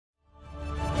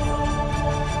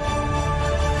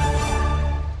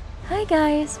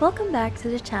guys, welcome back to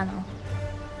the channel.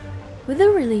 With the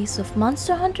release of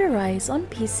Monster Hunter Rise on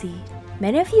PC,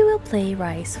 many of you will play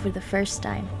Rise for the first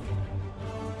time.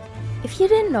 If you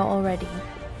didn't know already,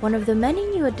 one of the many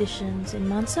new additions in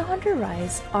Monster Hunter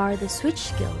Rise are the switch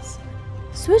skills.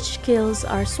 Switch skills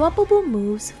are swappable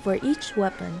moves for each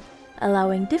weapon,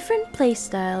 allowing different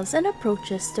playstyles and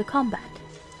approaches to combat.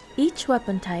 Each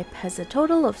weapon type has a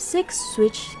total of 6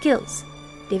 switch skills,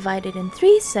 divided in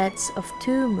 3 sets of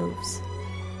 2 moves.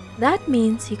 That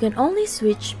means you can only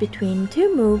switch between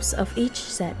 2 moves of each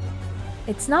set.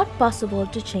 It's not possible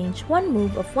to change one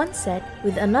move of one set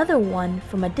with another one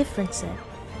from a different set.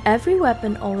 Every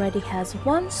weapon already has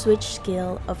one switch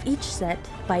skill of each set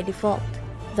by default.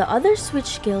 The other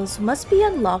switch skills must be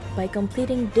unlocked by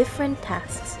completing different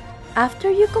tasks.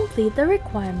 After you complete the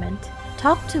requirement,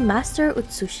 talk to Master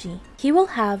Utsushi. He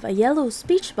will have a yellow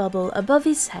speech bubble above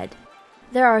his head.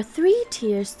 There are 3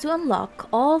 tiers to unlock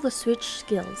all the switch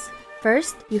skills.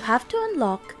 First, you have to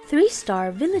unlock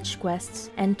 3-star village quests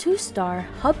and 2-star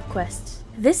hub quests.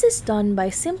 This is done by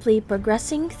simply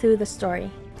progressing through the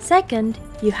story. Second,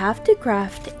 you have to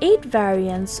craft 8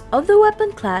 variants of the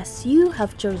weapon class you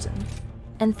have chosen.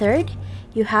 And third,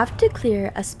 you have to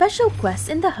clear a special quest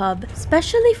in the hub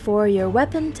specially for your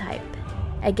weapon type.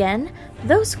 Again,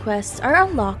 those quests are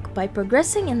unlocked by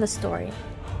progressing in the story.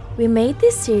 We made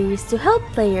this series to help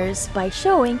players by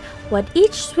showing what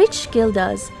each switch skill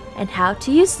does and how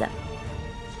to use them.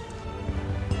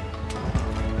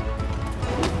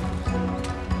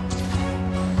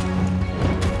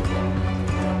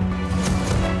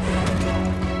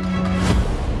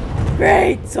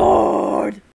 Great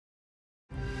sword!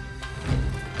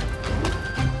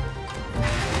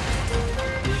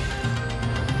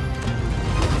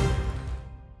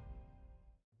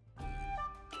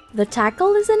 The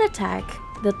tackle is an attack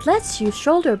that lets you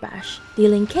shoulder bash,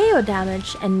 dealing KO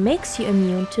damage and makes you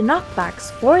immune to knockbacks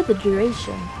for the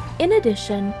duration. In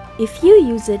addition, if you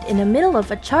use it in the middle of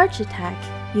a charge attack,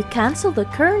 you cancel the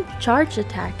current charge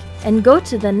attack and go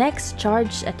to the next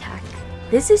charge attack.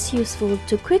 This is useful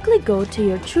to quickly go to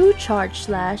your true charge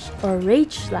slash or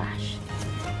rage slash.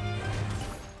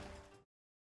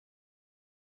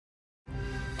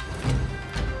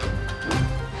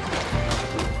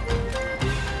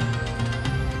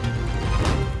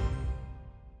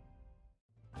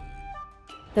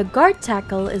 The guard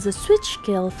tackle is a switch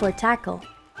skill for tackle.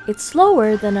 It's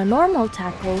slower than a normal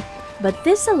tackle, but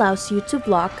this allows you to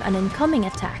block an incoming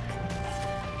attack.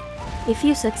 If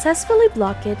you successfully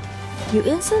block it, you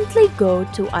instantly go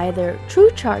to either true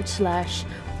charge slash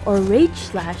or rage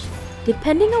slash,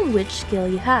 depending on which skill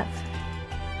you have.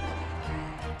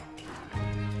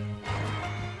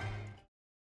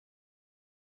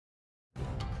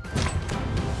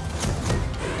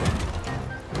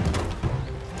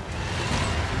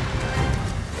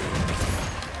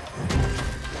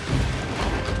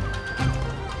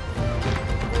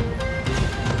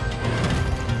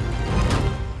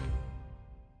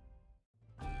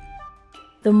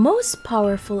 The most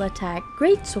powerful attack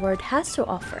Greatsword has to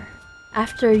offer.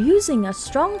 After using a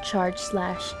strong charge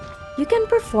slash, you can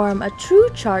perform a true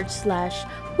charge slash,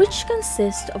 which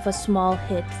consists of a small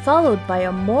hit followed by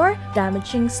a more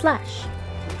damaging slash.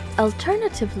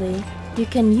 Alternatively, you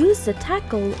can use the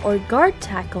tackle or guard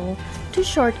tackle to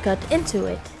shortcut into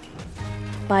it.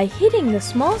 By hitting the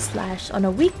small slash on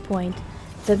a weak point,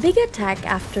 the big attack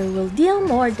after will deal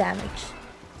more damage.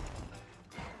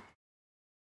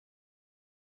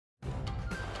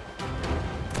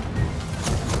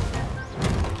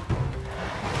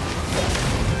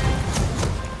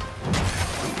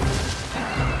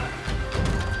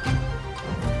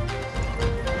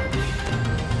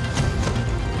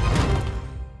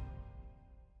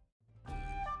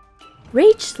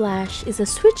 Rage Slash is a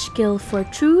switch skill for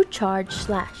True Charge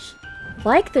Slash.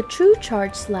 Like the True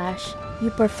Charge Slash, you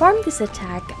perform this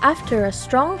attack after a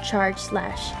strong charge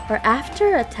slash or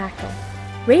after a tackle.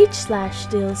 Rage Slash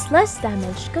deals less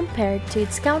damage compared to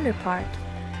its counterpart,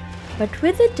 but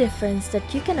with the difference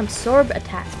that you can absorb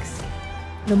attacks.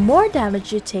 The more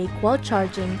damage you take while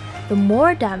charging, the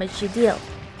more damage you deal.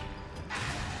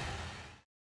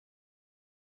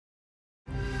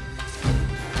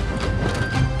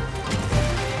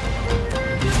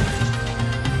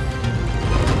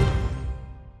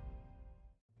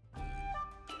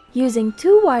 Using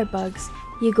 2 wire bugs,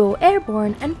 you go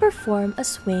airborne and perform a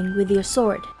swing with your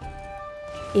sword.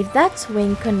 If that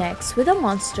swing connects with a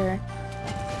monster,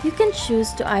 you can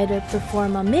choose to either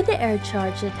perform a mid-air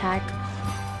charge attack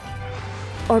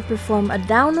or perform a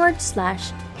downward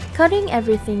slash, cutting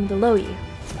everything below you.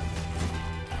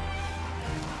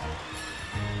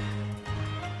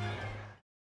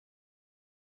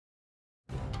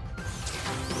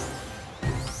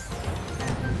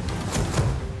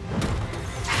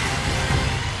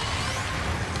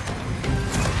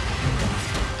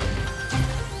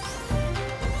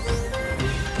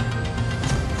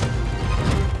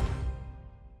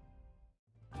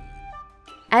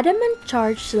 Adamant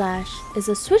Charge Slash is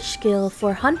a switch skill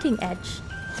for Hunting Edge.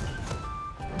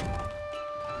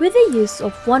 With the use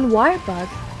of one wire bug,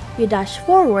 you dash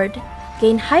forward,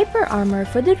 gain hyper armor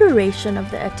for the duration of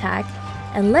the attack,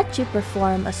 and let you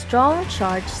perform a strong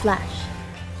charge slash.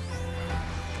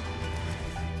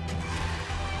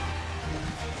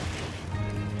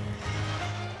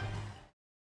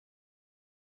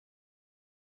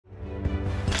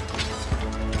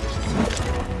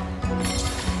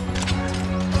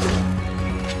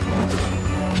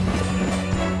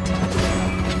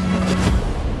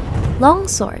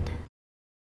 Longsword.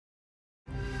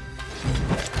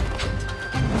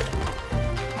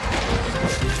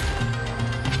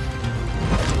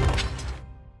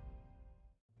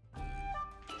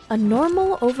 A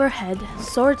normal overhead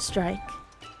sword strike.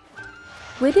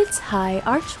 With its high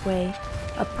archway,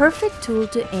 a perfect tool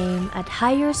to aim at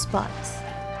higher spots.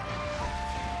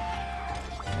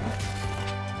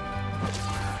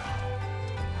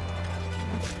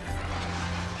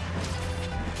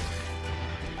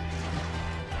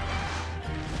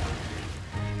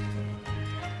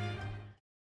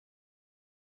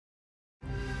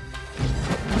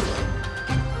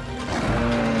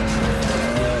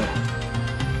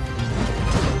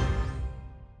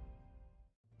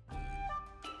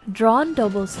 Drawn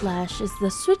Double Slash is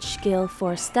the switch skill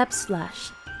for Step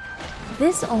Slash.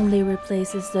 This only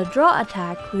replaces the draw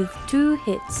attack with 2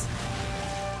 hits.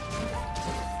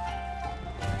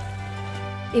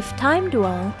 If timed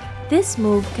well, this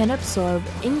move can absorb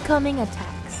incoming attacks.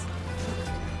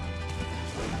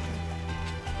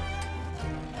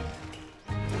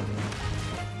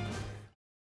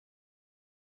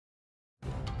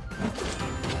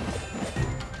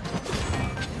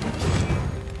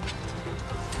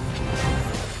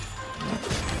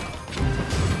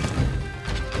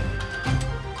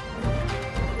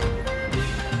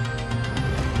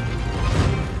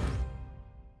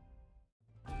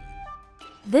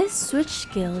 This switch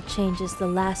skill changes the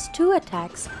last 2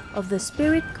 attacks of the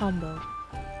Spirit combo.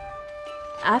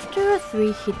 After a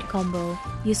 3-hit combo,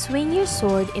 you swing your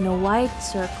sword in a wide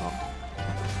circle.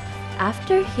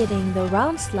 After hitting the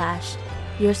round slash,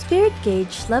 your Spirit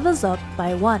gauge levels up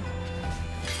by 1.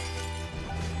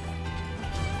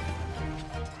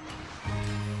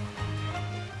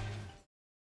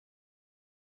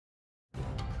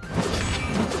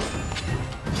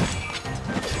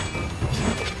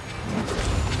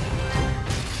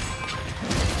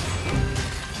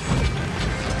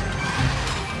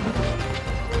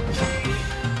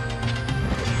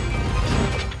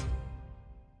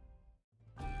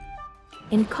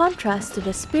 In contrast to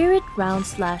the Spirit Round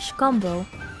Slash combo,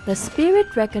 the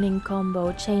Spirit Reckoning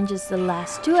combo changes the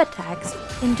last 2 attacks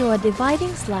into a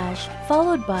Dividing Slash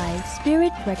followed by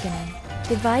Spirit Reckoning.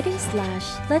 Dividing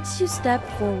Slash lets you step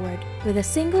forward with a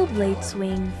single blade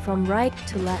swing from right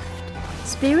to left.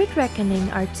 Spirit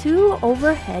Reckoning are 2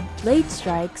 overhead blade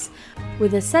strikes,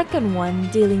 with the second one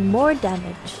dealing more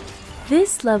damage.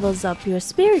 This levels up your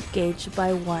Spirit gauge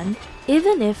by 1,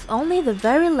 even if only the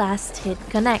very last hit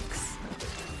connects.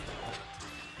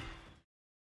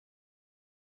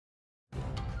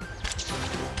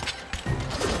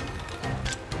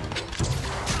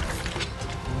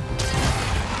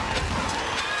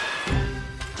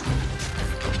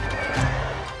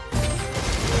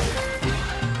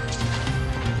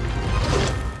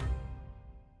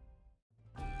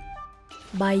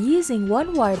 By using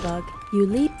one wire bug, you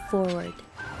leap forward.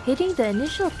 Hitting the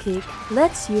initial kick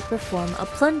lets you perform a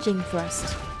plunging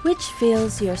thrust, which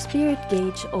fills your Spirit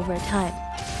gauge over time.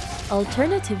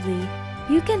 Alternatively,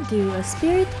 you can do a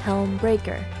Spirit Helm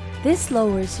Breaker. This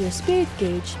lowers your Spirit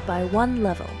gauge by 1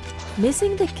 level.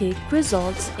 Missing the kick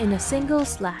results in a single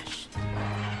slash.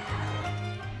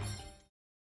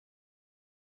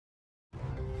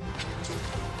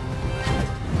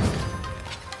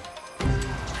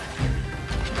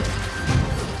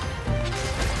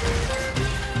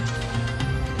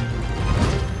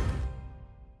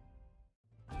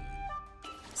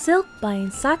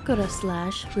 Silkbind Sakura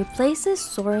Slash replaces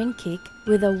Soaring Kick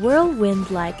with a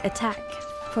whirlwind-like attack.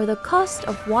 For the cost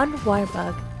of 1 wire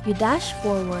bug, you dash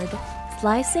forward,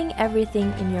 slicing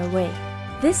everything in your way.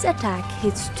 This attack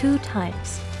hits 2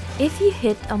 times. If you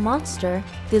hit a monster,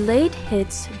 delayed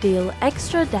hits deal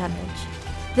extra damage.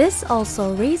 This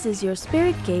also raises your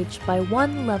Spirit gauge by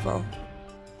 1 level.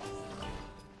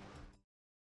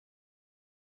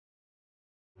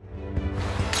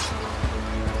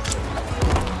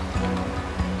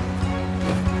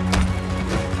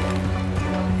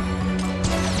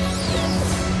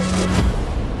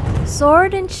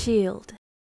 Sword and Shield.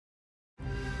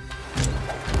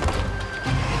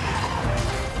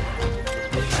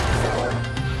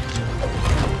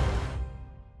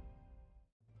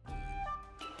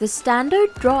 The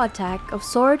standard draw attack of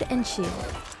sword and shield.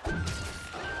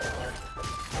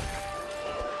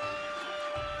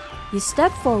 You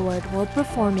step forward while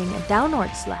performing a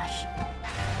downward slash.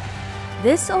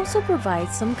 This also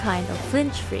provides some kind of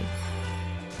flinch-free.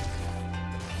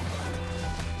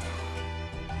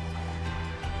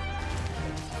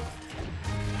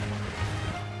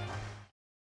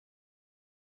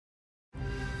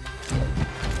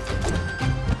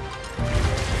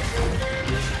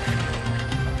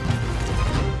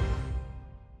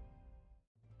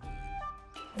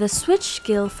 The switch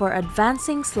skill for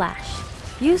advancing slash.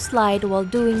 You slide while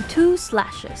doing 2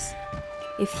 slashes.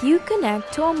 If you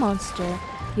connect to a monster,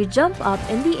 you jump up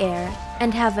in the air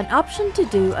and have an option to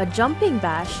do a jumping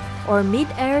bash or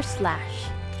mid-air slash.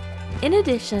 In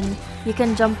addition, you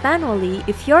can jump manually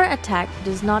if your attack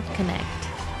does not connect.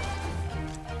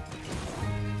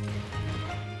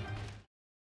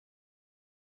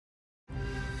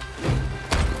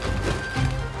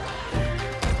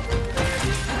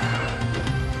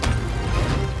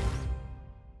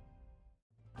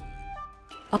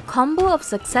 A combo of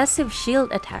successive shield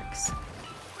attacks.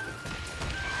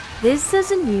 This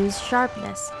doesn't use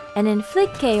sharpness and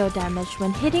inflict KO damage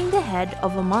when hitting the head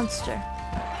of a monster.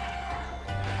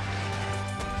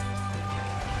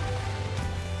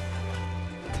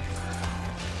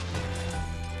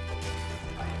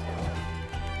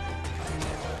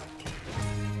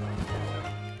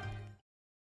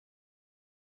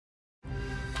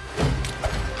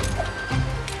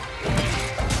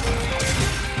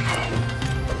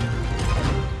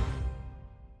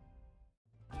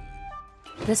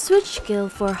 The switch skill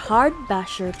for Hard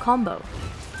Basher combo.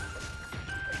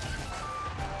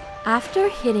 After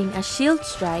hitting a shield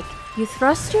strike, you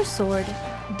thrust your sword,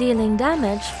 dealing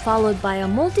damage followed by a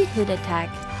multi-hit attack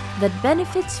that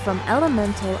benefits from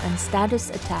elemental and status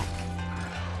attack.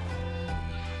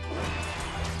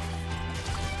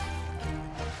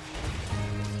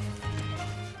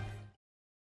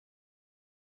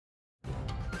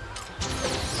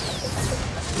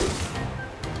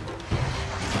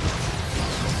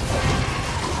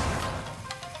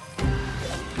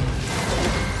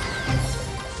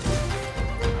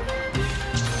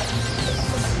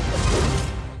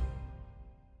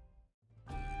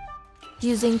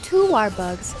 Using 2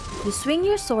 warbugs, you swing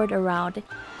your sword around,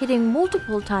 hitting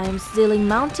multiple times, dealing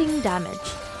mounting damage.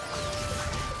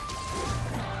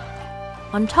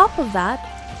 On top of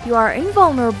that, you are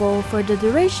invulnerable for the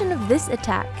duration of this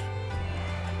attack.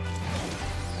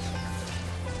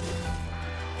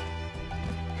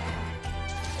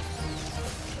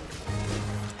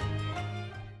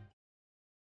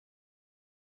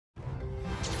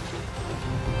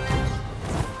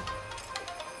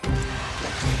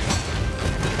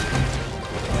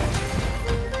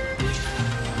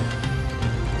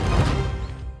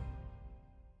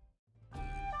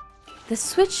 The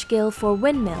switch skill for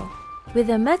Windmill. With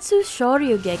a Metsu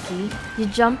Shoryugeki, you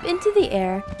jump into the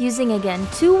air using again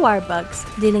 2 warbugs,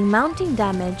 dealing mounting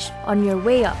damage on your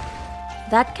way up.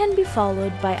 That can be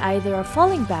followed by either a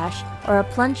falling bash or a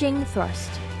plunging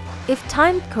thrust. If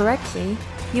timed correctly,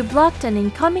 you blocked an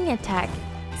incoming attack,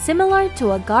 similar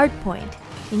to a guard point,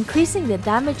 increasing the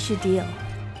damage you deal.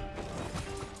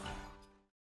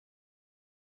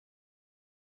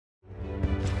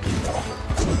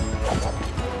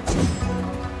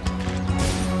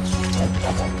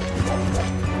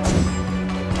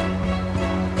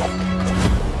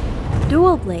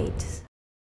 Dual Blades.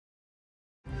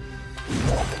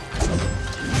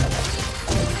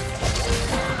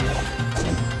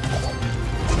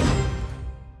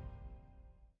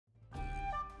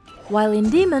 While in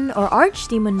Demon or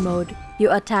Archdemon mode, you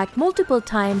attack multiple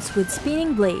times with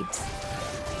spinning blades.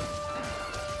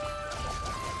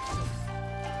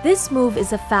 This move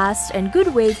is a fast and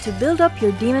good way to build up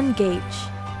your demon gauge.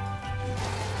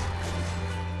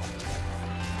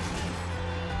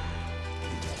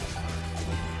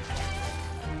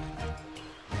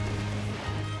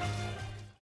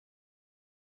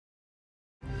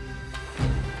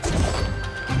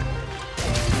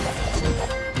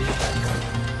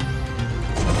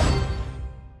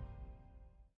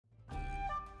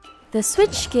 The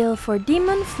switch skill for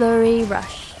Demon Flurry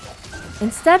Rush.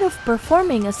 Instead of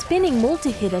performing a spinning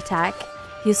multi-hit attack,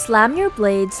 you slam your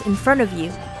blades in front of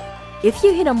you. If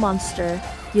you hit a monster,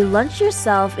 you launch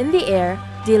yourself in the air,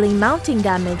 dealing mounting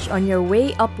damage on your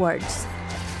way upwards.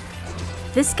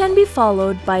 This can be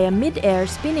followed by a mid-air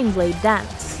spinning blade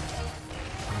dance.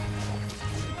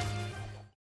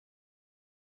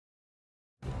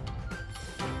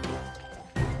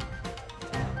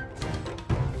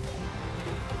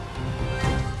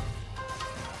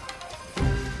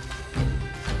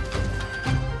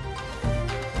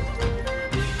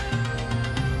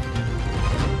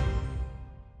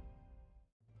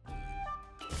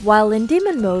 While in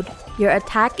demon mode, your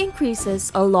attack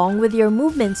increases along with your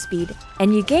movement speed,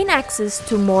 and you gain access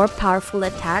to more powerful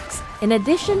attacks in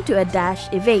addition to a dash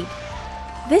evade.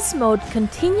 This mode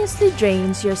continuously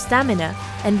drains your stamina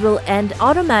and will end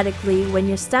automatically when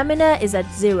your stamina is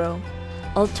at 0.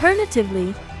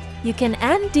 Alternatively, you can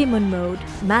end demon mode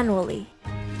manually.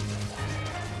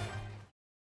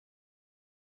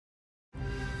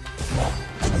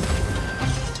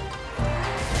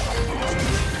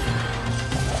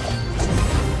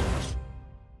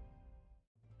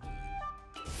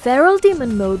 Feral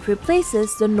Demon mode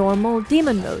replaces the normal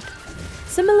demon mode.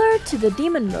 Similar to the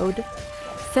demon mode,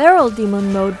 Feral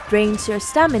Demon mode drains your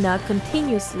stamina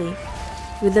continuously,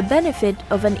 with the benefit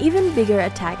of an even bigger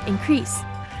attack increase,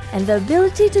 and the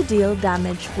ability to deal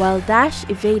damage while dash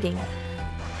evading.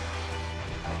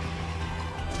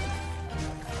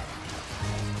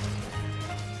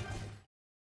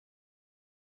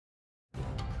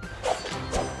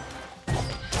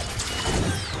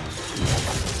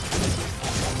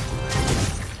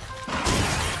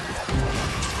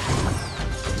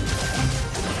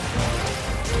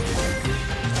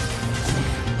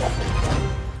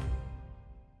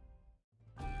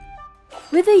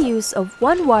 With the use of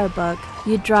one warbug,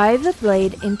 you drive the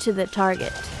blade into the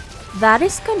target. That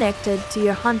is connected to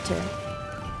your hunter.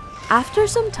 After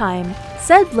some time,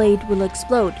 said blade will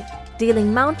explode,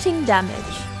 dealing mounting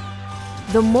damage.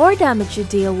 The more damage you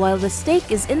deal while the stake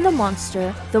is in the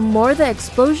monster, the more the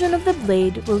explosion of the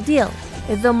blade will deal.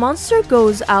 If the monster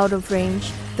goes out of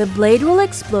range, the blade will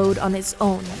explode on its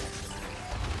own.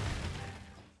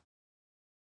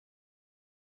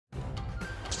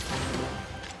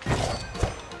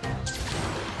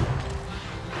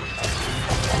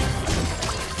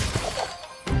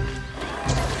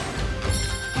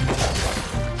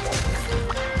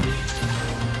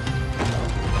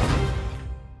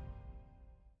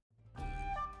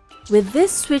 With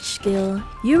this switch skill,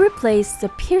 you replace the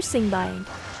piercing bind.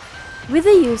 With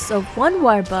the use of one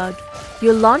warbug,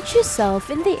 you launch yourself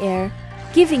in the air,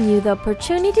 giving you the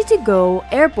opportunity to go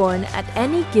airborne at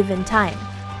any given time.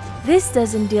 This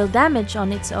doesn't deal damage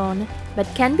on its own, but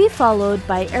can be followed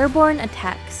by airborne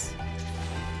attacks.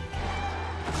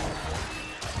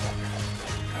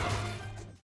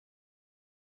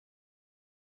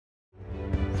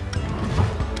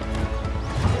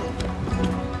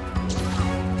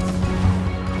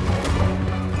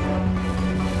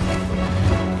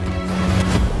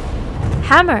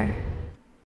 Hammer.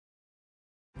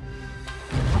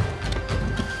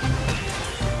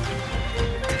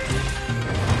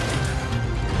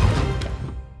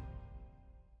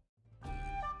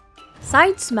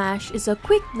 Side smash is a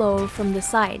quick blow from the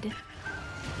side.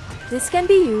 This can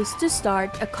be used to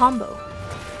start a combo.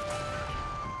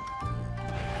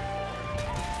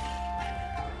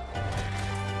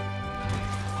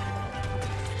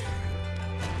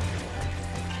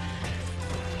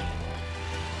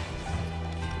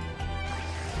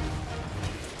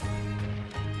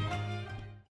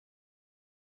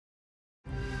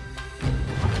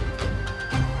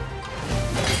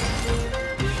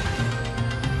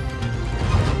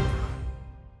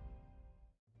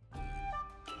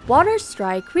 Water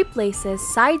Strike replaces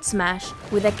Side Smash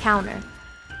with a counter.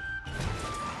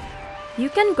 You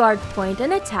can guard point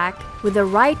an attack with the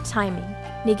right timing,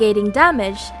 negating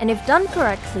damage, and if done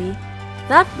correctly,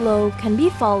 that blow can be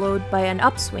followed by an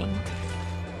upswing.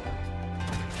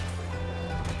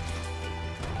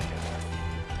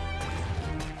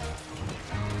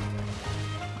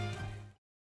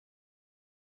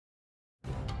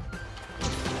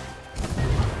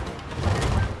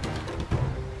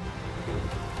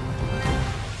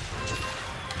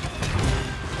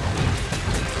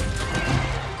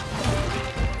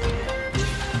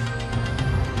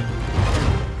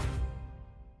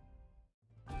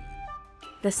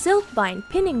 The Silkbind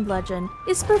Pinning Bludgeon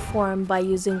is performed by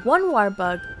using one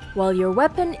warbug while your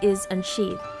weapon is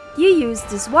unsheathed. You use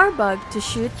this warbug to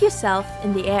shoot yourself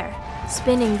in the air,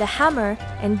 spinning the hammer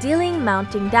and dealing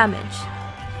mounting damage.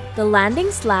 The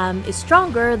landing slam is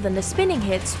stronger than the spinning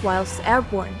hits whilst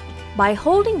airborne. By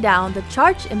holding down the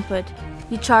charge input,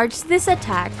 you charge this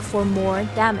attack for more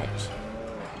damage.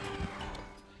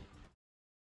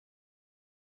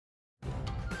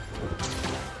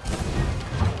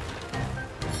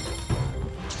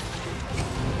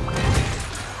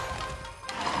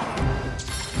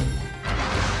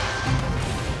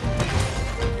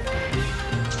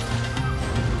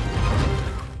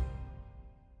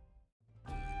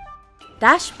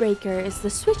 Dash Breaker is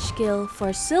the switch skill for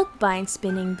Silkbind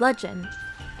Spinning Bludgeon.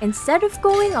 Instead of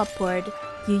going upward,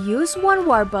 you use one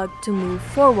warbug to move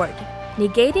forward,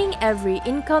 negating every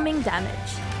incoming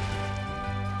damage.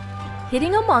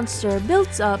 Hitting a monster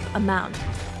builds up a mount.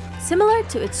 Similar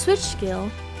to its switch skill,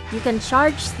 you can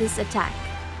charge this attack.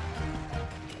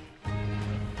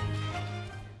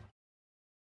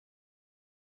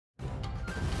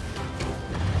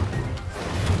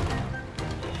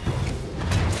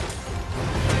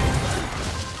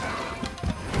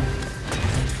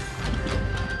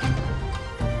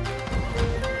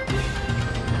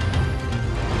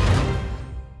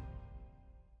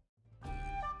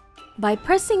 By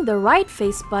pressing the right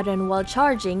face button while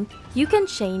charging, you can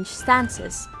change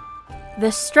stances.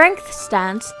 The Strength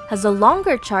stance has a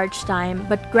longer charge time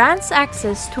but grants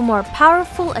access to more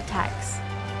powerful attacks.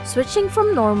 Switching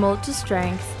from normal to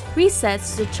Strength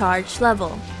resets the charge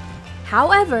level.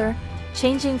 However,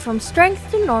 changing from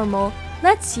Strength to normal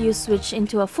lets you switch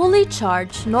into a fully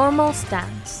charged normal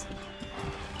stance.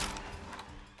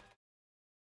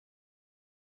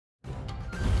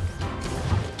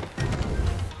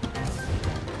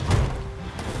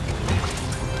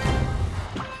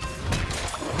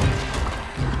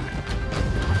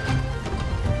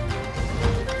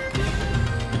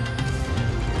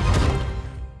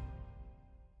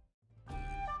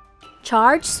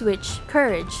 Charge Switch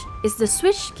Courage is the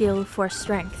switch skill for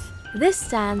Strength. This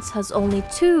stance has only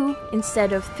 2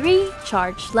 instead of 3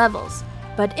 charge levels,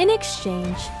 but in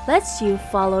exchange lets you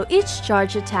follow each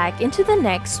charge attack into the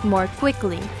next more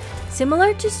quickly.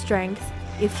 Similar to Strength,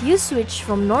 if you switch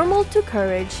from normal to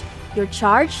Courage, your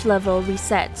charge level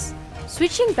resets.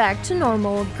 Switching back to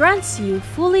normal grants you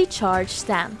fully charged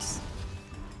stance.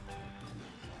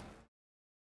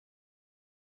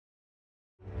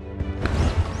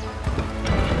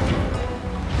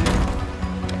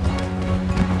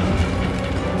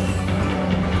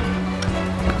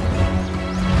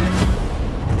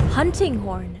 Hunting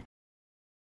Horn.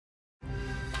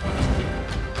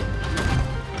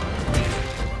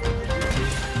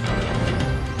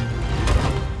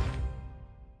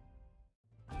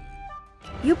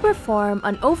 You perform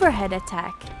an overhead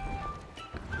attack.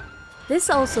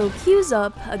 This also queues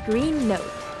up a green note.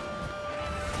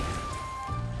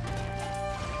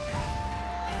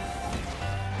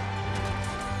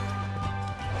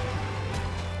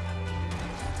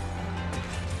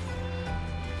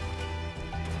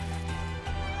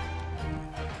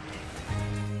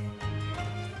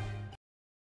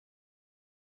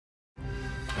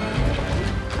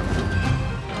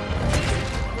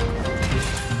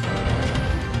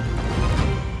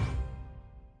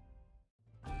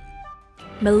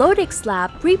 Melodic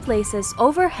Slap replaces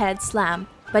Overhead Slam,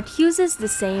 but uses the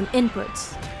same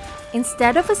inputs.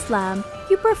 Instead of a slam,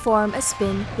 you perform a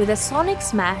spin with a Sonic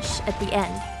Smash at the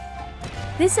end.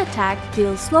 This attack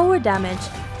deals lower damage,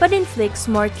 but inflicts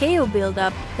more KO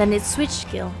buildup than its switch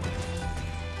skill.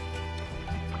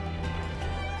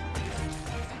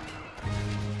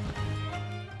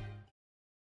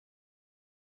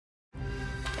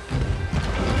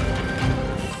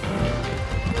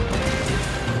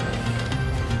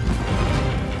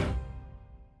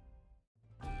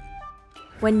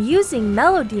 When using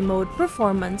Melody Mode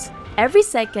performance, every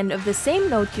second of the same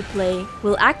note you play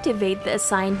will activate the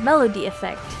assigned melody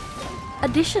effect.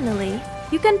 Additionally,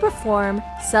 you can perform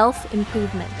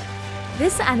Self-Improvement.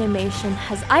 This animation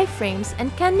has iframes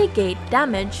and can negate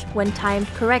damage when timed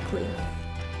correctly.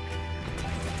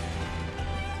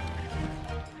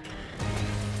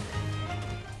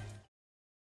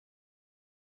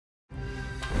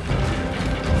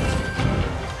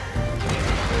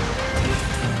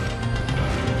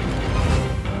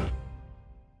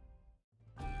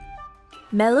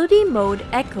 Melody Mode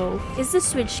Echo is the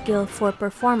switch skill for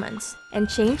performance and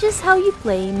changes how you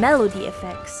play melody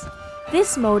effects.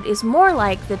 This mode is more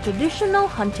like the traditional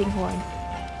hunting horn.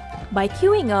 By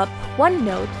queuing up one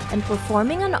note and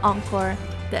performing an encore,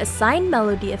 the assigned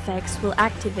melody effects will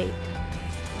activate.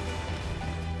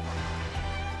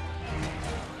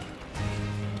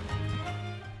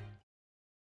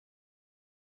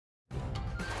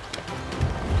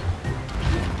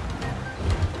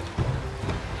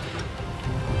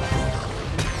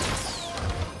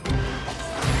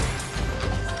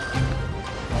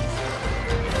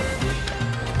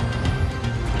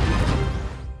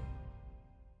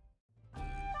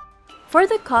 For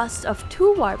the cost of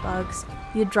 2 Warbugs,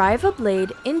 you drive a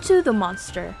blade into the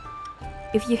monster.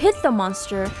 If you hit the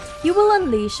monster, you will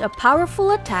unleash a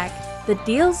powerful attack that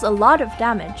deals a lot of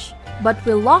damage, but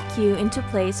will lock you into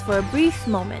place for a brief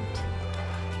moment.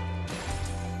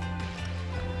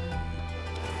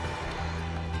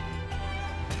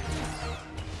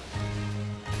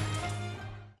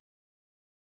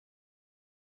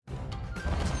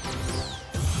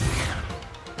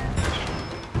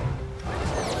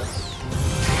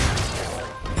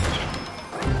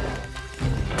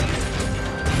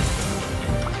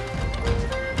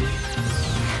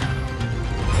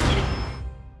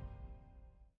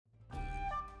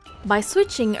 By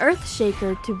switching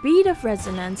Earthshaker to Bead of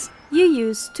Resonance, you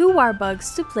use 2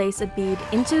 warbugs to place a bead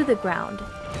into the ground.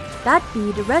 That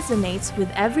bead resonates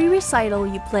with every recital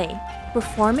you play,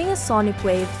 performing a sonic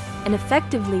wave and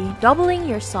effectively doubling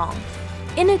your song.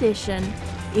 In addition,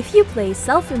 if you play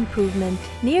Self-Improvement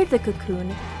near the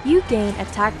cocoon, you gain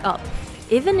attack up,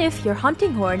 even if your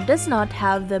hunting horn does not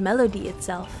have the melody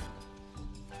itself.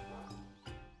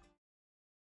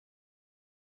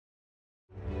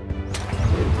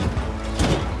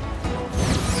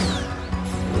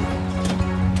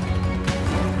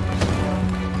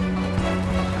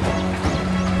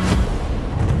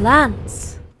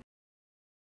 Lance.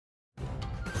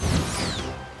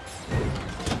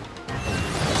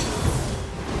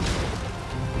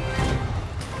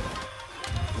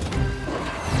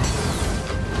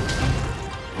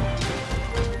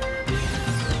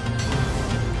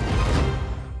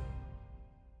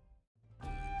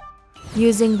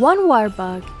 Using 1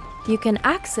 warbug, you can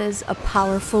access a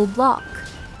powerful block.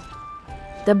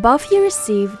 The buff you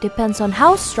receive depends on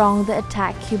how strong the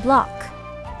attack you block.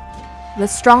 The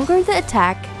stronger the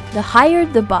attack, the higher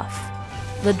the buff.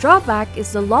 The drawback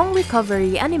is the long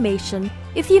recovery animation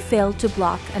if you fail to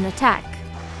block an attack.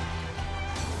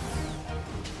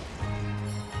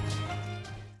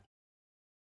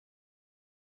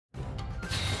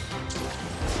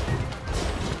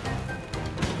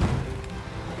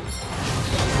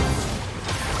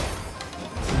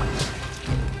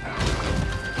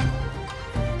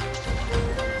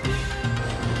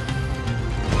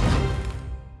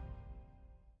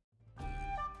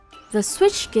 The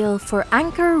switch skill for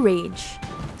Anchor Rage.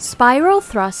 Spiral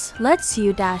Thrust lets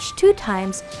you dash 2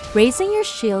 times, raising your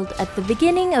shield at the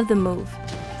beginning of the move.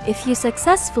 If you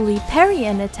successfully parry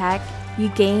an attack, you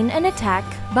gain an attack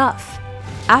buff.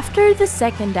 After the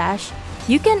second dash,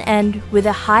 you can end with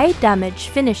a high damage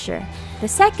finisher. The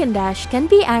second dash can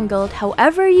be angled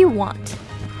however you want,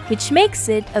 which makes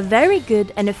it a very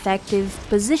good and effective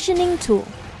positioning tool.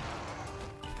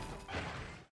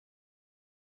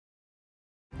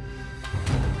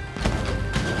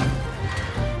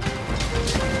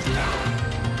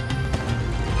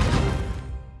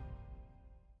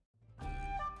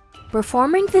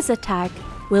 Performing this attack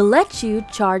will let you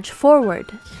charge forward.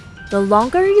 The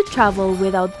longer you travel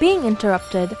without being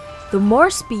interrupted, the more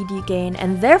speed you gain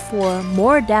and therefore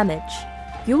more damage.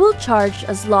 You will charge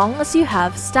as long as you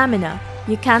have stamina.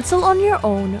 You cancel on your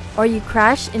own or you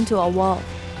crash into a wall.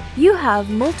 You have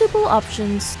multiple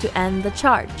options to end the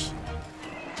charge.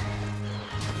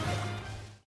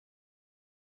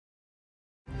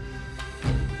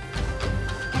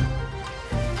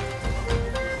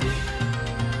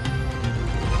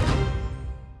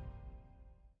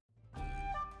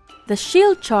 The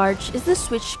shield charge is the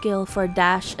switch skill for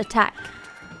dash attack.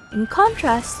 In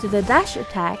contrast to the dash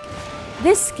attack,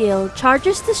 this skill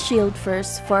charges the shield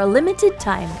first for a limited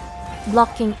time,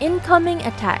 blocking incoming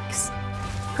attacks.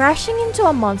 Crashing into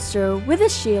a monster with a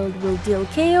shield will deal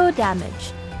KO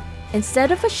damage.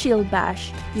 Instead of a shield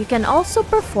bash, you can also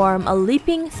perform a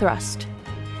leaping thrust.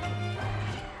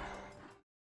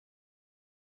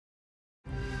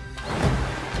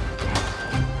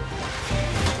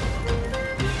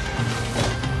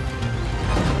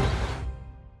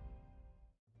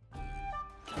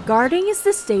 Guarding is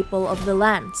the staple of the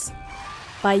lance.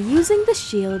 By using the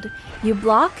shield, you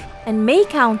block and may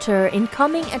counter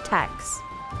incoming attacks.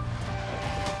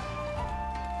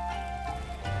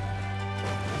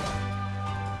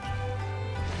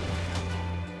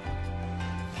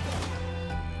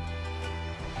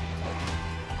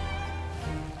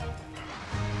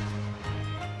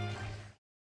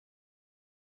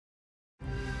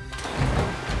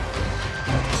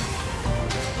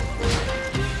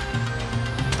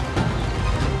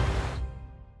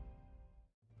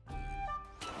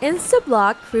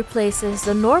 Insta-block replaces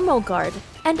the normal guard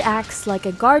and acts like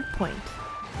a guard point.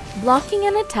 Blocking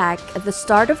an attack at the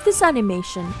start of this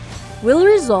animation will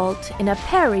result in a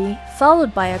parry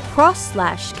followed by a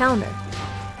cross-slash counter.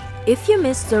 If you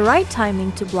miss the right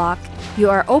timing to block, you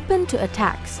are open to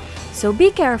attacks, so be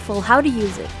careful how to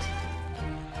use it.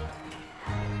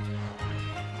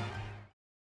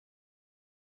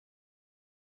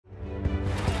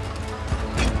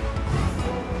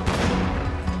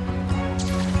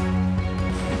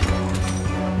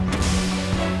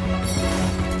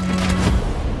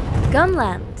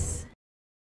 Gunlance.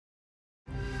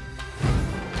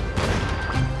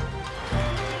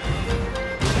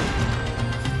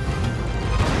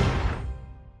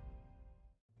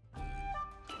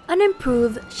 An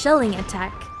improved shelling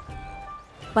attack.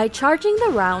 By charging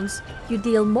the rounds, you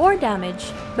deal more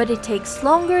damage, but it takes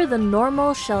longer than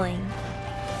normal shelling.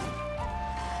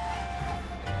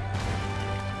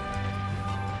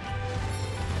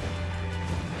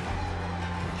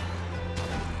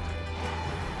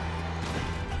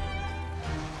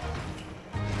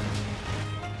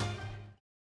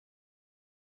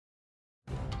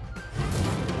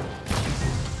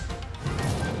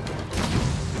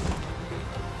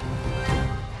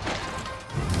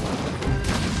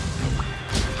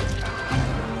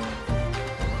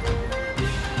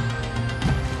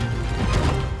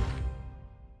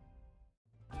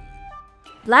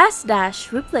 Blast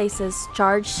Dash replaces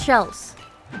charged shells.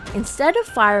 Instead of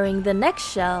firing the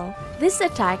next shell, this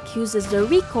attack uses the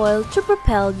recoil to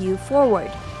propel you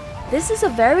forward. This is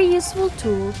a very useful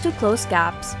tool to close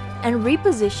gaps and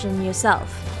reposition yourself.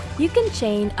 You can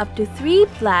chain up to 3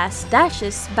 blast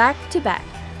dashes back to back.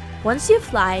 Once you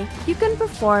fly, you can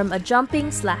perform a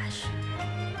jumping slash.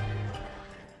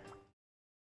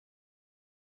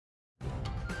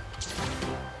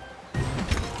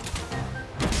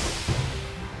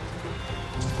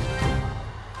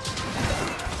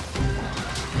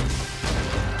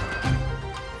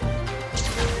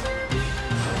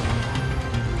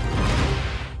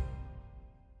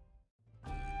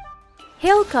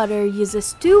 Hail Cutter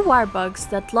uses 2 warbugs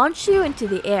that launch you into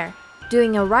the air,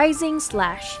 doing a rising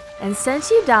slash, and sends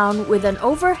you down with an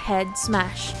overhead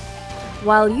smash.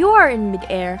 While you are in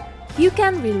mid-air, you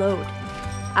can reload.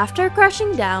 After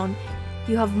crashing down,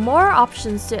 you have more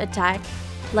options to attack,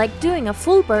 like doing a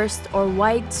full burst or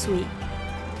wide sweep.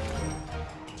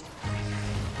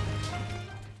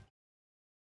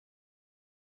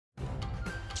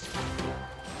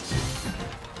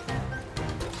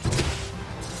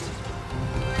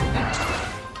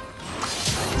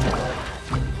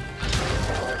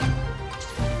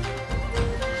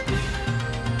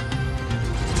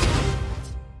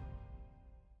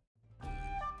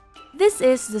 This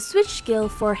is the switch skill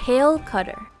for Hail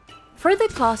Cutter. For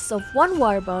the cost of 1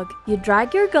 warbug, you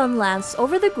drag your Gunlance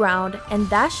over the ground and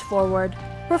dash forward,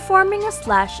 performing a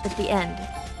slash at the end.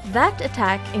 That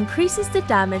attack increases the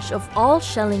damage of all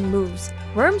shelling moves,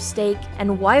 Worm Stake,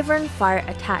 and Wyvern Fire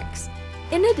attacks.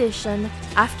 In addition,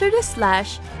 after the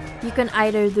slash, you can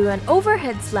either do an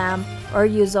overhead slam or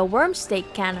use a Worm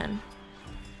Stake cannon.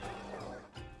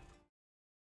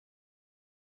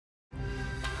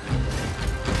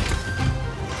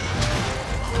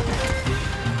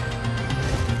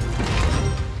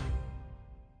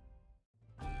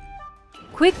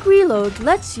 Quick Reload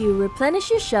lets you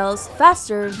replenish your shells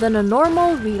faster than a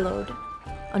normal reload.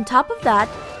 On top of that,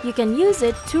 you can use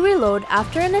it to reload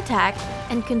after an attack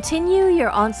and continue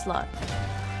your onslaught.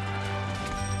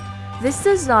 This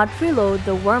does not reload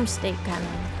the Worm Stake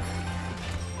cannon.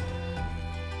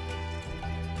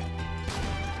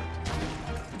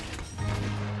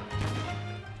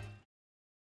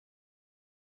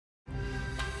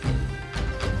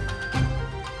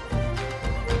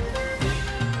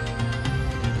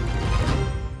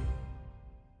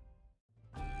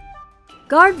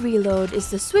 Guard Reload is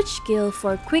the switch skill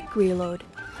for Quick Reload.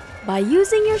 By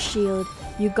using your shield,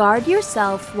 you guard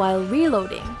yourself while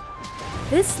reloading.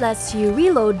 This lets you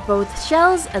reload both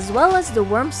shells as well as the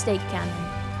Worm Stake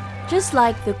cannon. Just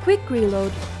like the Quick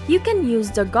Reload, you can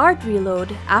use the Guard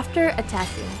Reload after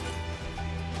attacking.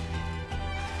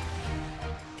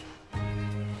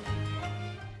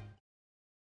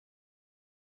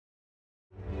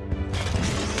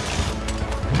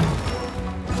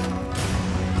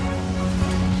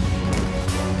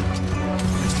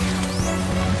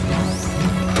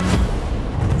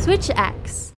 Switch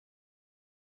Axe.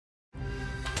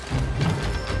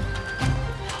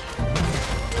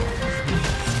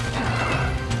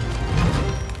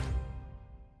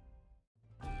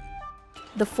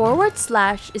 The forward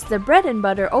slash is the bread and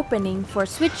butter opening for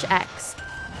Switch Axe.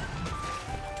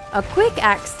 A quick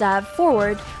axe stab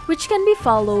forward, which can be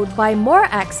followed by more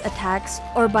axe attacks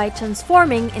or by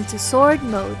transforming into sword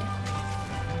mode.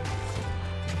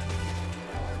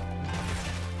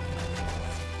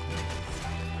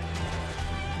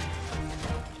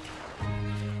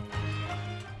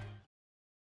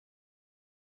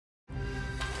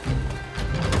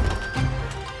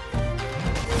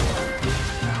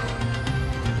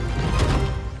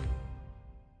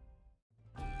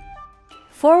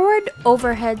 Forward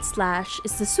Overhead Slash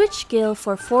is the switch skill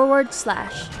for Forward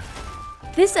Slash.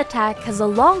 This attack has a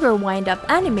longer wind-up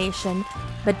animation,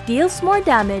 but deals more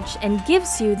damage and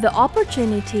gives you the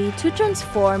opportunity to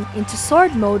transform into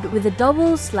sword mode with a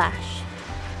double slash.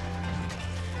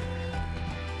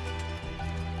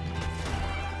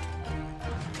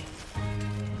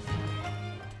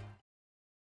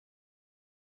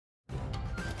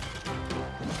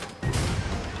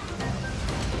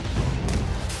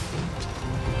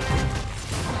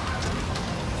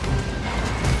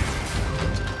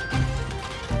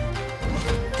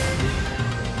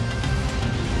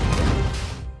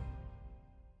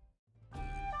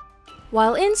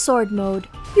 While in sword mode,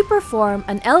 you perform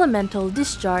an elemental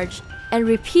discharge and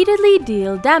repeatedly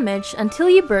deal damage until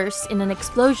you burst in an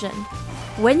explosion.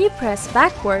 When you press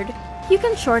backward, you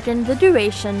can shorten the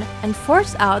duration and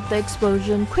force out the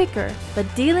explosion quicker, but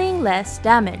dealing less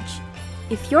damage.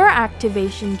 If your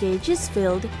activation gauge is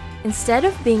filled, instead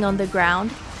of being on the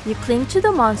ground, You cling to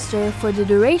the monster for the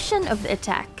duration of the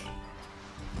attack.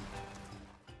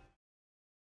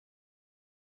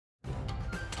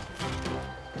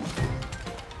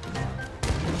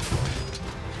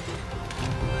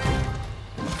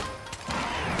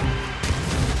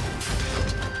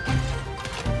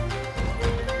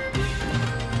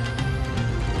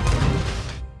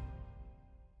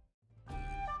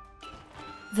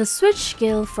 The switch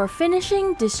skill for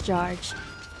finishing discharge.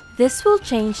 This will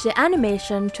change the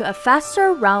animation to a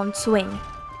faster round swing,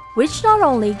 which not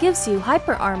only gives you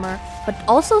hyper armor, but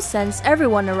also sends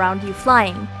everyone around you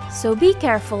flying, so be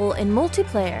careful in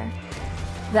multiplayer.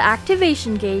 The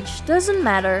activation gauge doesn't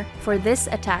matter for this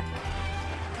attack.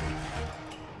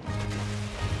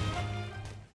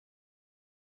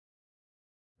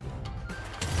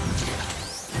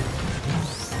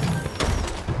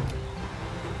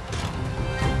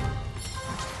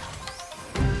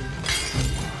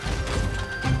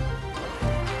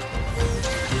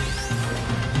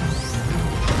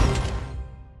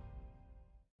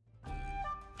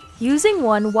 Using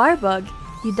one Warbug,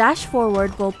 you dash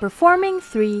forward while performing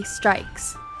 3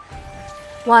 strikes.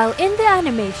 While in the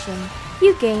animation,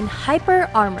 you gain hyper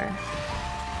armor.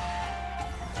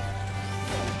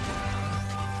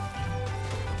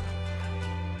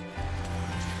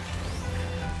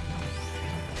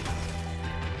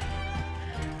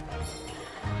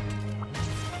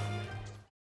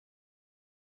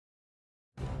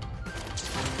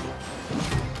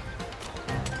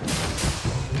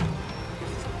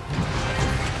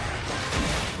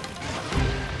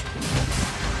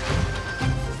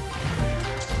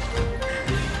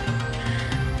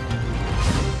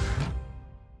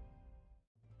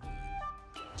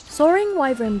 Soaring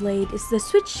Wyvern Blade is the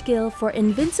switch skill for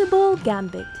Invincible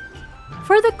Gambit.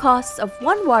 For the cost of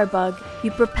 1 Warbug, you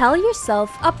propel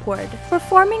yourself upward,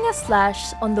 performing a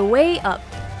slash on the way up.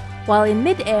 While in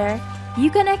mid-air, you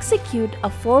can execute a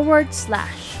forward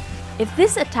slash. If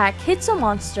this attack hits a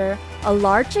monster, a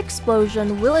large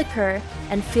explosion will occur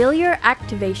and fill your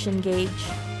activation gauge.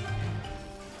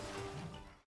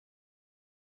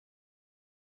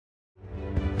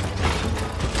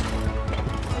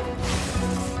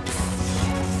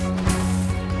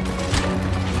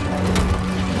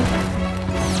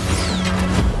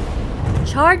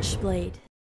 Charge Blade.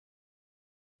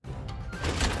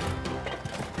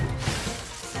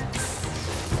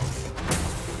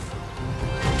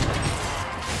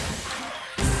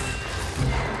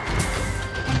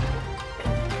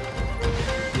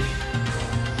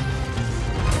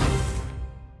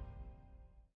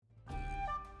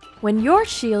 When your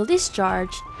shield is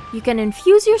charged, you can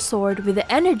infuse your sword with the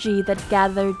energy that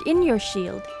gathered in your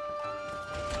shield.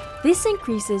 This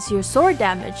increases your sword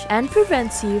damage and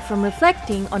prevents you from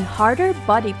reflecting on harder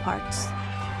body parts.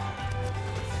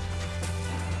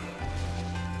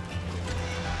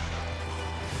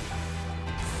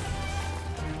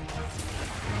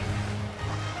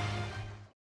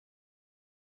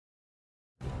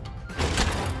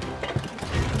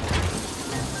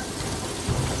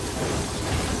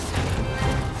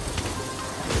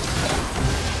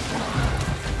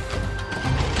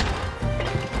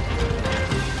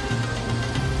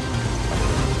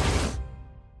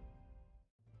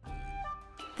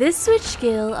 This switch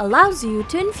skill allows you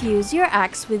to infuse your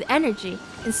axe with energy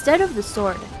instead of the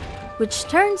sword, which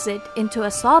turns it into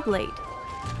a saw blade.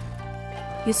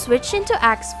 You switch into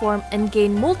axe form and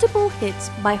gain multiple hits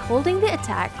by holding the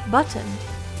attack button.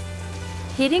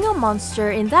 Hitting a monster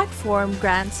in that form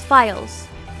grants files.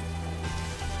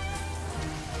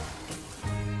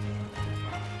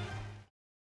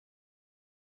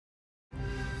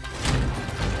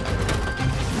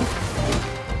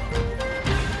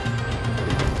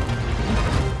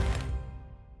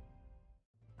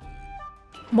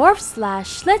 Morph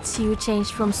Slash lets you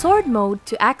change from sword mode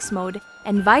to axe mode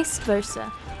and vice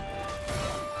versa.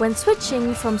 When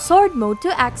switching from sword mode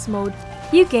to axe mode,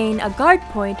 you gain a guard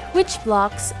point which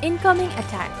blocks incoming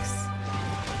attacks.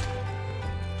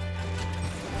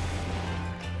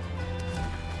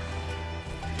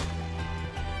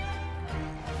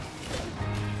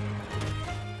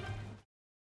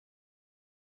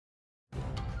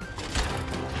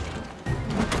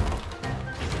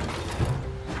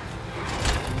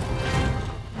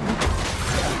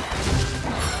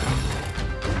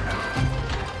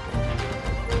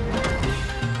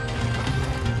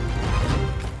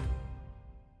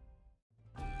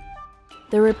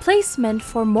 The replacement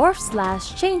for Morph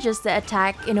Slash changes the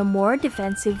attack in a more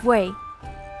defensive way.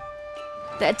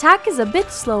 The attack is a bit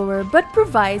slower but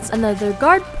provides another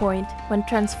guard point when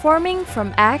transforming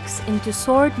from axe into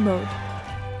sword mode.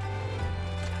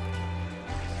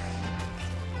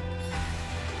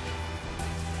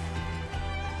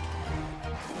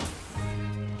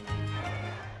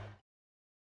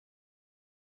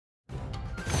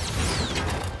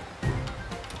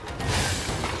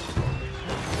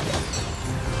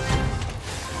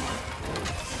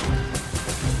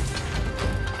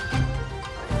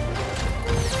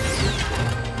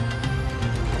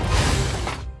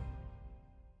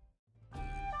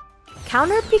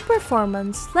 counter peak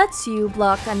performance lets you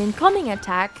block an incoming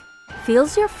attack,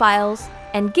 fills your files,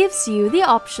 and gives you the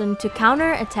option to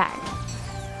counter attack.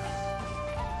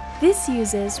 This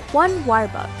uses one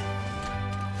Warbug.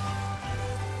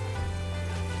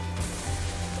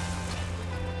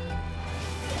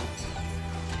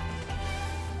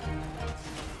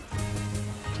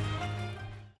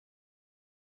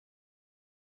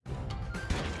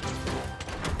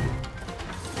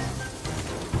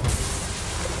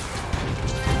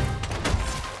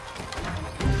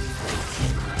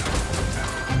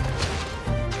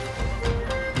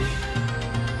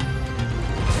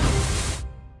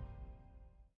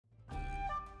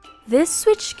 This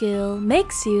switch skill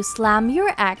makes you slam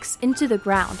your axe into the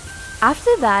ground.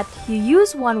 After that, you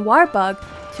use one Warbug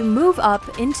to move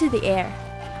up into the air.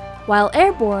 While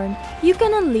airborne, you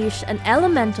can unleash an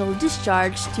elemental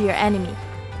discharge to your enemy.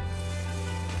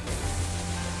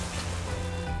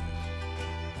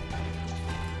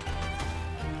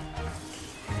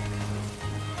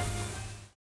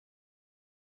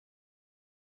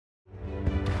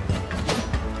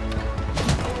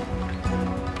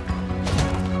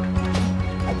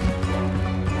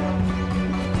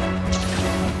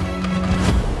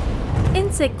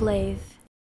 Glaive.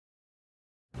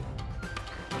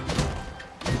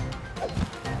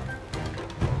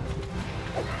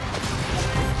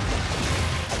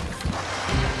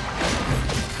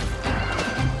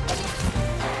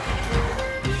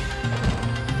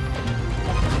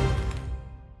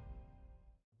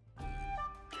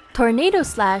 Tornado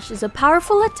Slash is a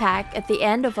powerful attack at the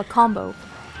end of a combo,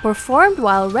 performed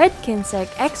while Red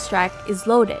Kinsect Extract is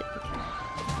loaded.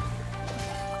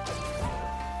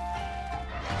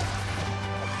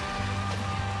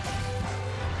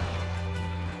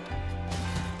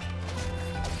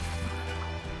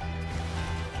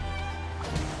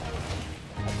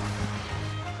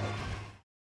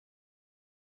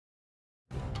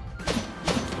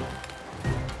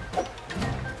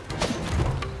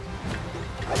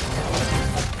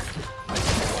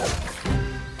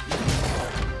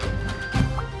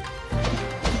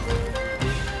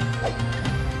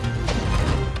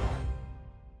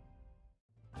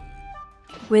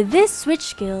 With this switch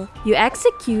skill, you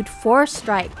execute 4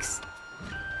 strikes.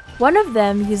 One of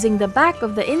them using the back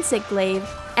of the insect glaive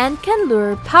and can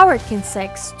lure power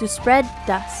insects to spread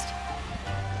dust.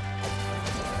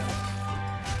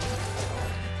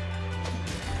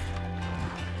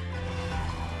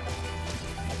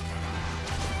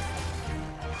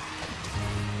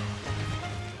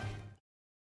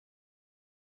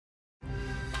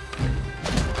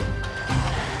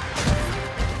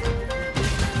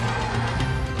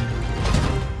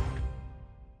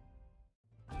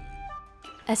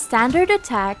 A standard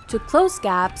attack to close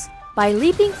gaps by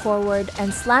leaping forward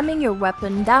and slamming your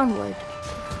weapon downward.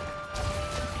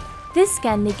 This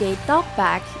can negate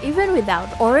knockback even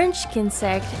without Orange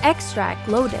Kinsect Extract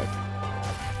loaded.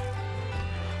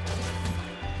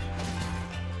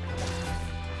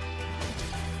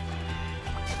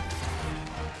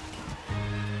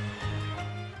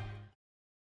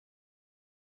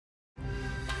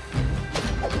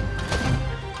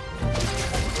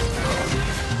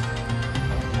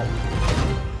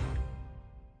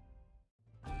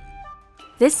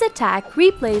 This attack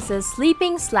replaces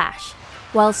Sleeping Slash.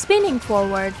 While spinning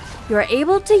forward, you are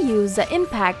able to use the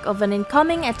impact of an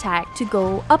incoming attack to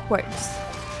go upwards.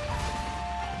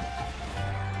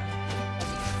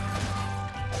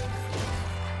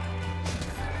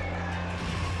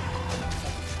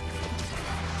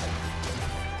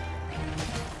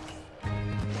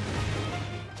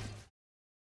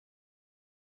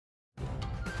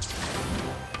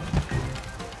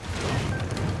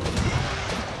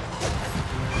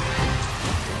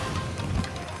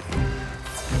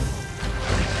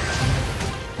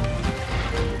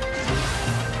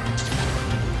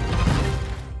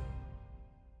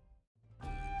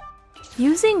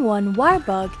 Using one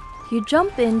Warbug, you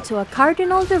jump into a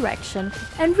cardinal direction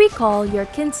and recall your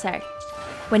Kinsect.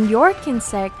 When your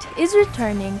Kinsect is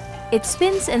returning, it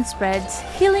spins and spreads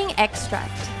Healing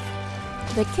Extract.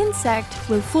 The Kinsect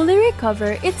will fully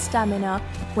recover its stamina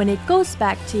when it goes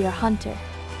back to your hunter.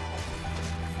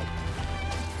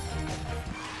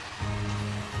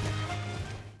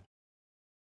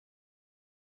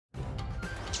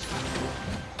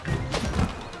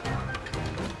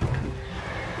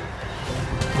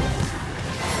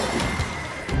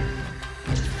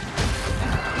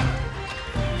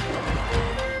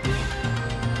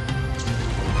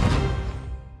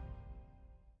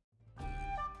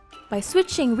 By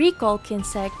switching Recall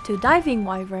Kinsect to Diving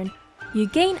Wyvern, you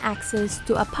gain access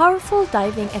to a powerful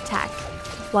diving attack.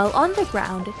 While on the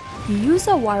ground, you use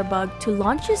a warbug to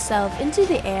launch yourself into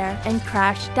the air and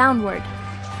crash downward.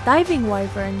 Diving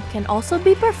Wyvern can also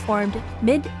be performed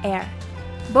mid-air.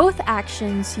 Both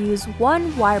actions use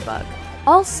one warbug.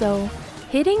 Also,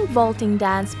 hitting Vaulting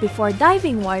Dance before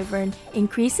Diving Wyvern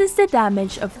increases the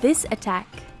damage of this attack.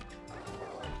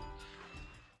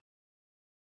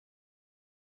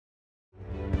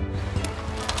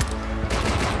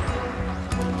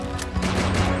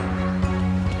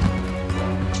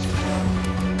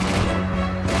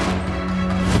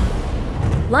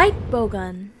 Light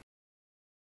Bowgun.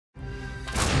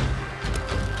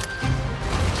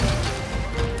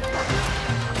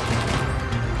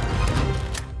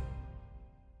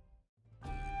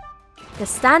 The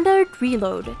standard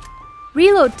reload.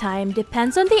 Reload time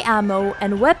depends on the ammo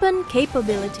and weapon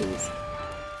capabilities.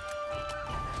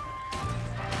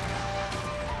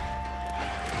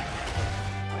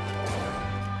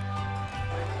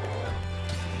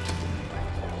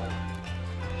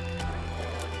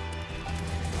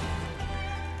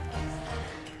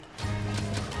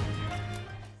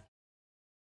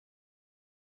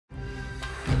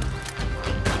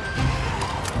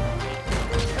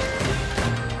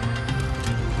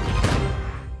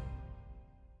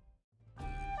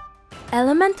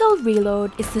 Elemental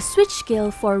Reload is the switch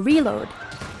skill for reload.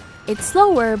 It's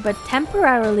slower but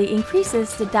temporarily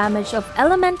increases the damage of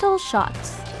elemental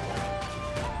shots.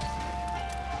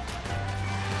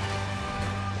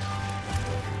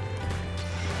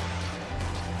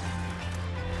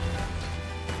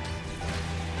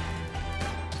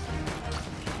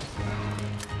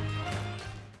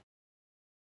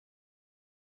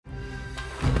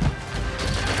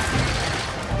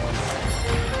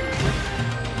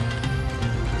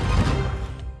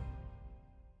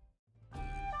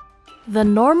 The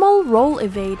normal roll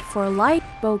evade for Light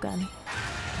Bowgun.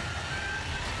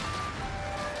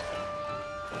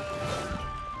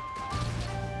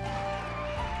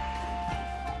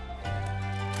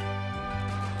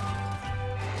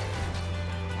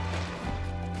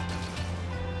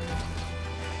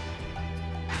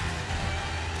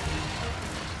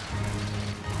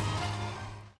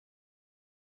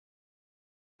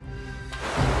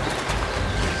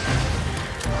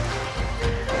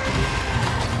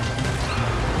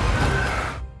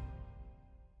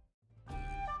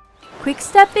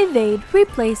 Quick-step evade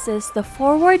replaces the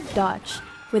forward dodge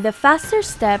with a faster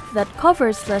step that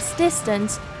covers less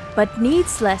distance but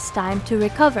needs less time to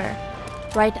recover.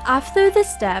 Right after the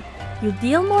step, you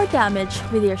deal more damage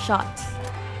with your shots.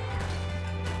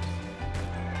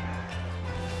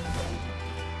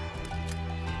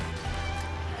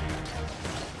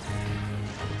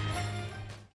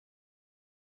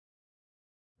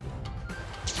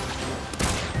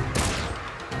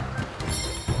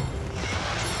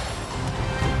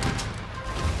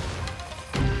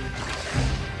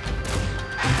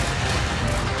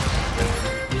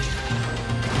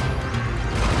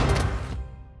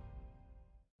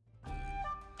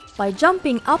 By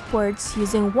jumping upwards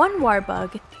using one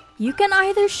warbug, you can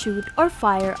either shoot or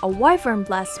fire a Wyvern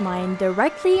Blast Mine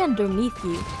directly underneath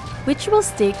you, which will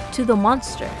stick to the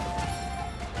monster.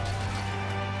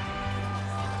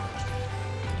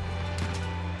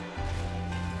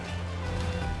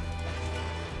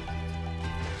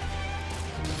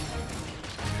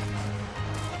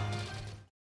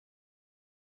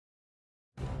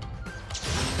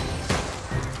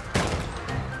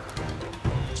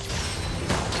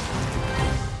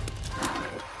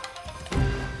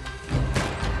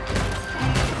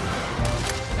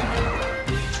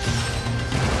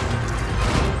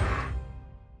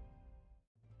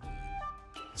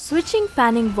 Switching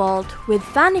Fanning Vault with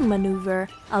Fanning Maneuver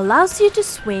allows you to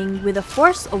swing with a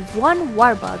force of one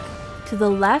warbug to the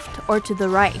left or to the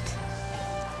right.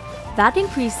 That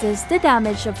increases the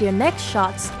damage of your next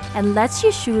shots and lets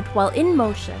you shoot while in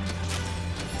motion.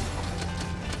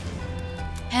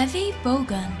 Heavy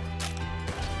Bowgun.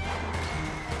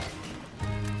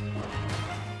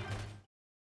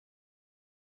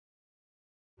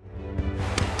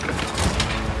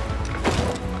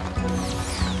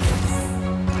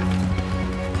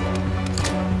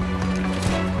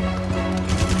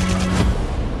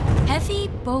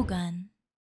 Bowgun.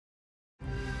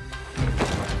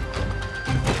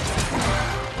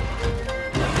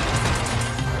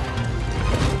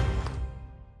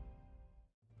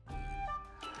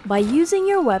 By using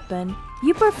your weapon,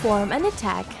 you perform an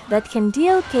attack that can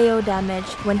deal KO damage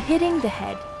when hitting the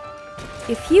head.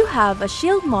 If you have a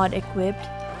shield mod equipped,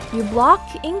 you block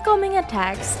incoming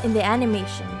attacks in the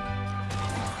animation.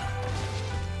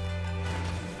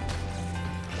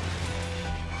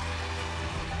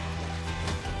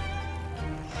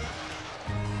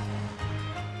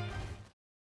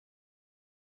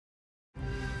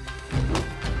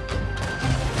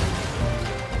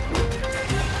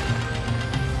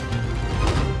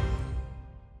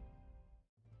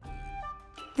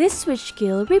 This switch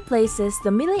skill replaces the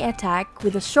melee attack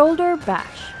with a shoulder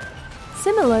bash.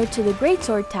 Similar to the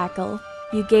greatsword tackle,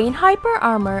 you gain hyper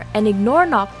armor and ignore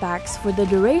knockbacks for the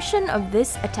duration of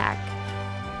this attack.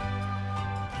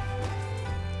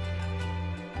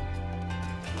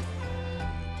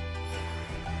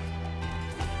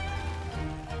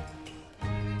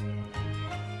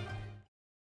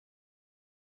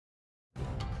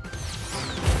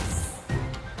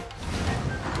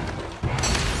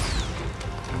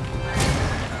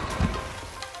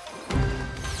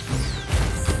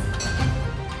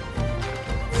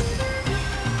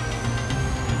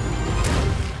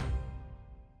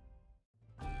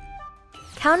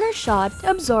 Counter Shot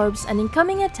absorbs an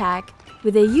incoming attack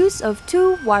with the use of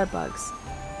 2 warbugs.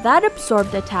 That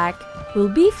absorbed attack will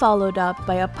be followed up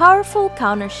by a powerful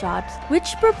counter shot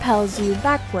which propels you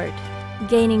backward,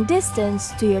 gaining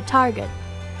distance to your target.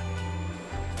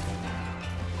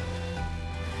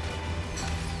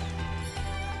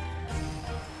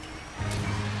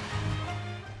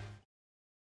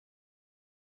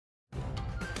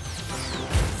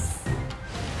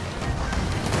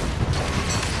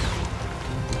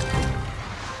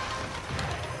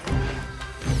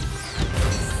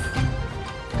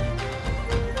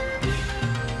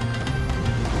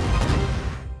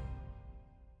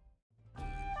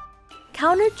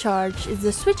 Counter Charge is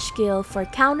the switch skill for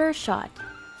Counter Shot.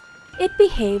 It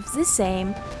behaves the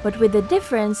same, but with the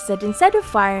difference that instead of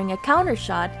firing a counter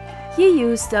shot, you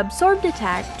use the absorbed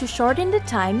attack to shorten the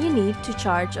time you need to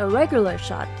charge a regular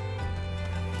shot.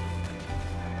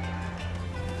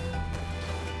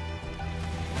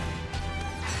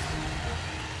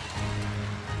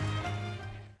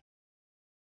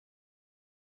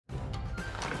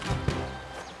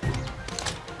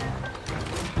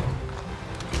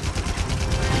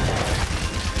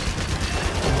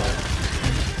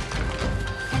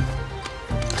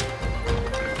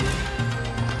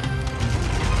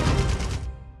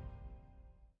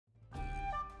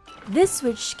 This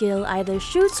switch skill either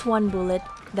shoots one bullet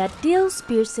that deals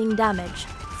piercing damage,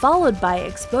 followed by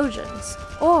explosions,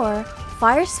 or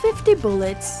fires 50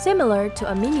 bullets similar to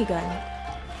a minigun.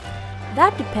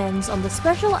 That depends on the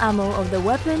special ammo of the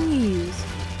weapon you use.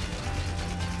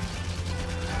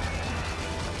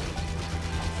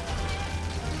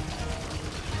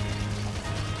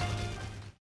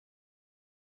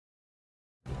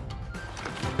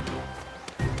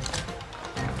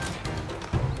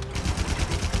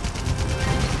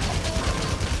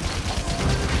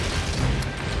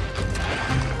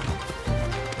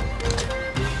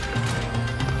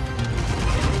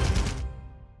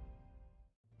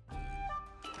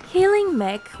 Healing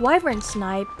Mech Wyvern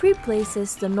Snipe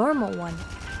replaces the normal one.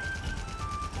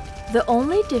 The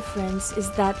only difference is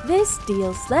that this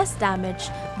deals less damage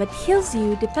but heals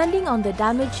you depending on the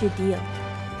damage you deal.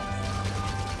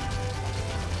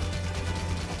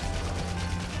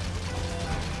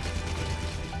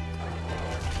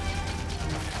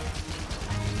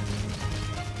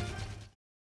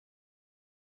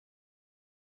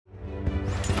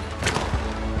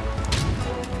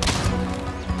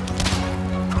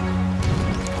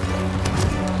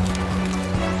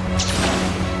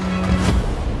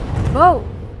 Whoa!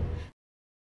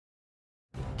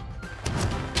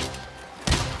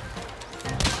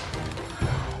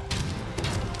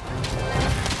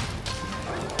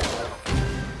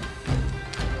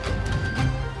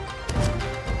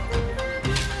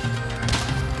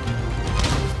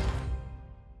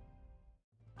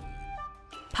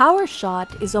 Power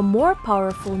Shot is a more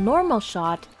powerful normal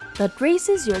shot that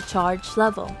raises your charge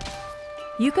level.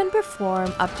 You can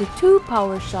perform up to 2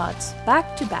 power shots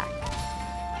back to back.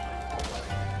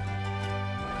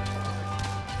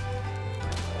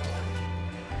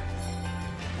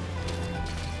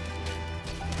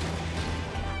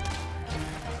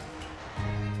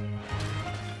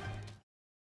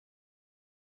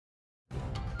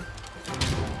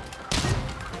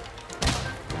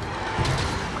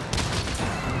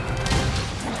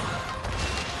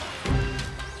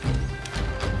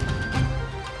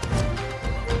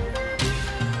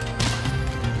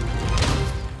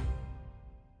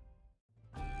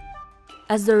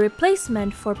 As the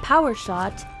replacement for Power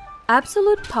Shot,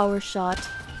 Absolute Power Shot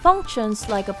functions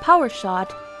like a power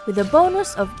shot with a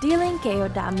bonus of dealing KO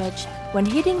damage when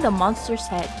hitting the monster's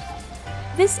head.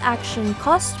 This action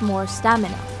costs more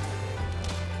stamina.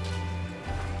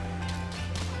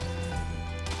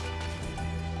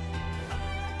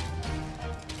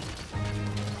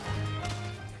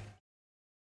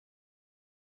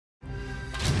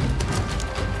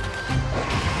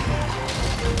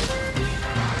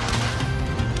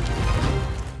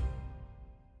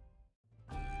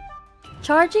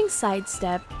 charging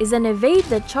sidestep is an evade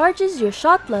that charges your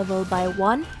shot level by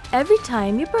 1 every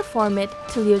time you perform it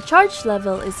till your charge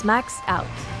level is maxed out.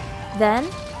 Then,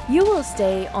 you will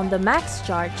stay on the max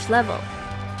charge level.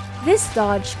 This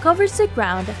dodge covers the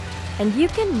ground and you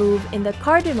can move in the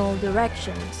cardinal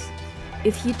directions.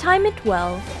 If you time it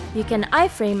well, you can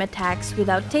iframe attacks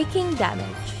without taking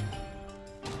damage.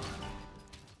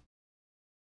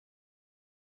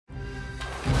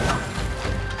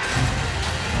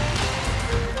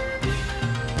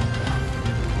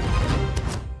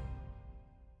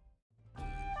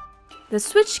 The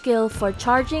switch skill for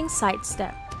charging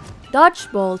sidestep.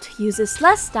 Dodge Bolt uses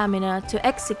less stamina to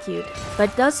execute,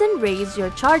 but doesn't raise your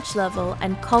charge level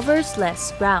and covers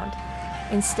less ground.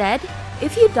 Instead,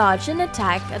 if you dodge an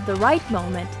attack at the right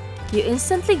moment, you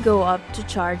instantly go up to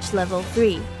charge level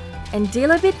 3, and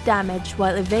deal a bit damage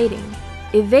while evading.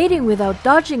 Evading without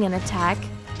dodging an attack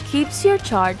keeps your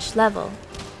charge level.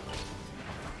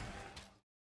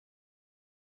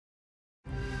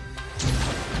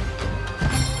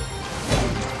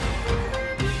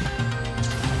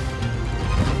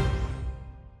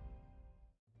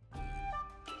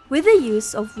 With the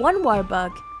use of one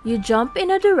warbug, you jump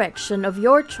in a direction of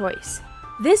your choice.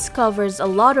 This covers a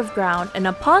lot of ground and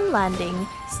upon landing,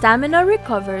 stamina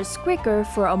recovers quicker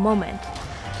for a moment.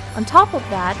 On top of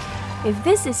that, if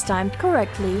this is timed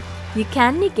correctly, you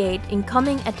can negate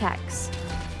incoming attacks.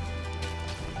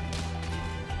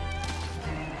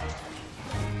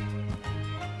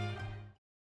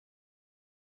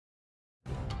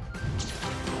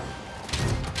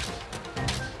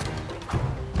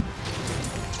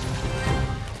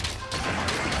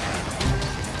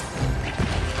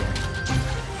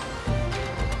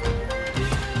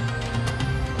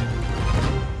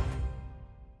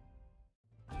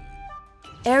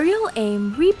 Aerial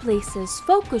aim replaces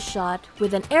focus shot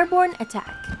with an airborne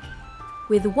attack.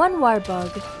 With one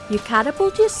warbug, you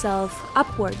catapult yourself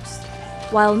upwards.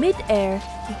 While mid-air,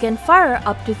 you can fire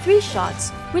up to 3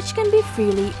 shots which can be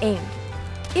freely aimed.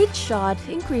 Each shot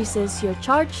increases your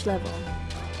charge level.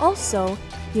 Also,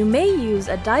 you may use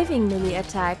a diving melee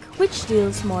attack which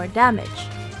deals more damage.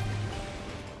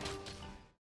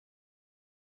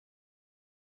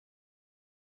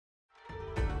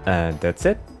 And that's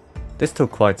it. This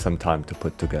took quite some time to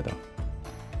put together.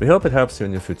 We hope it helps you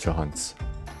in your future hunts.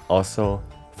 Also,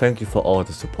 thank you for all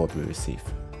the support we receive.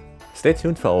 Stay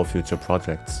tuned for our future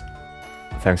projects.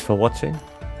 Thanks for watching,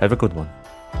 have a good one.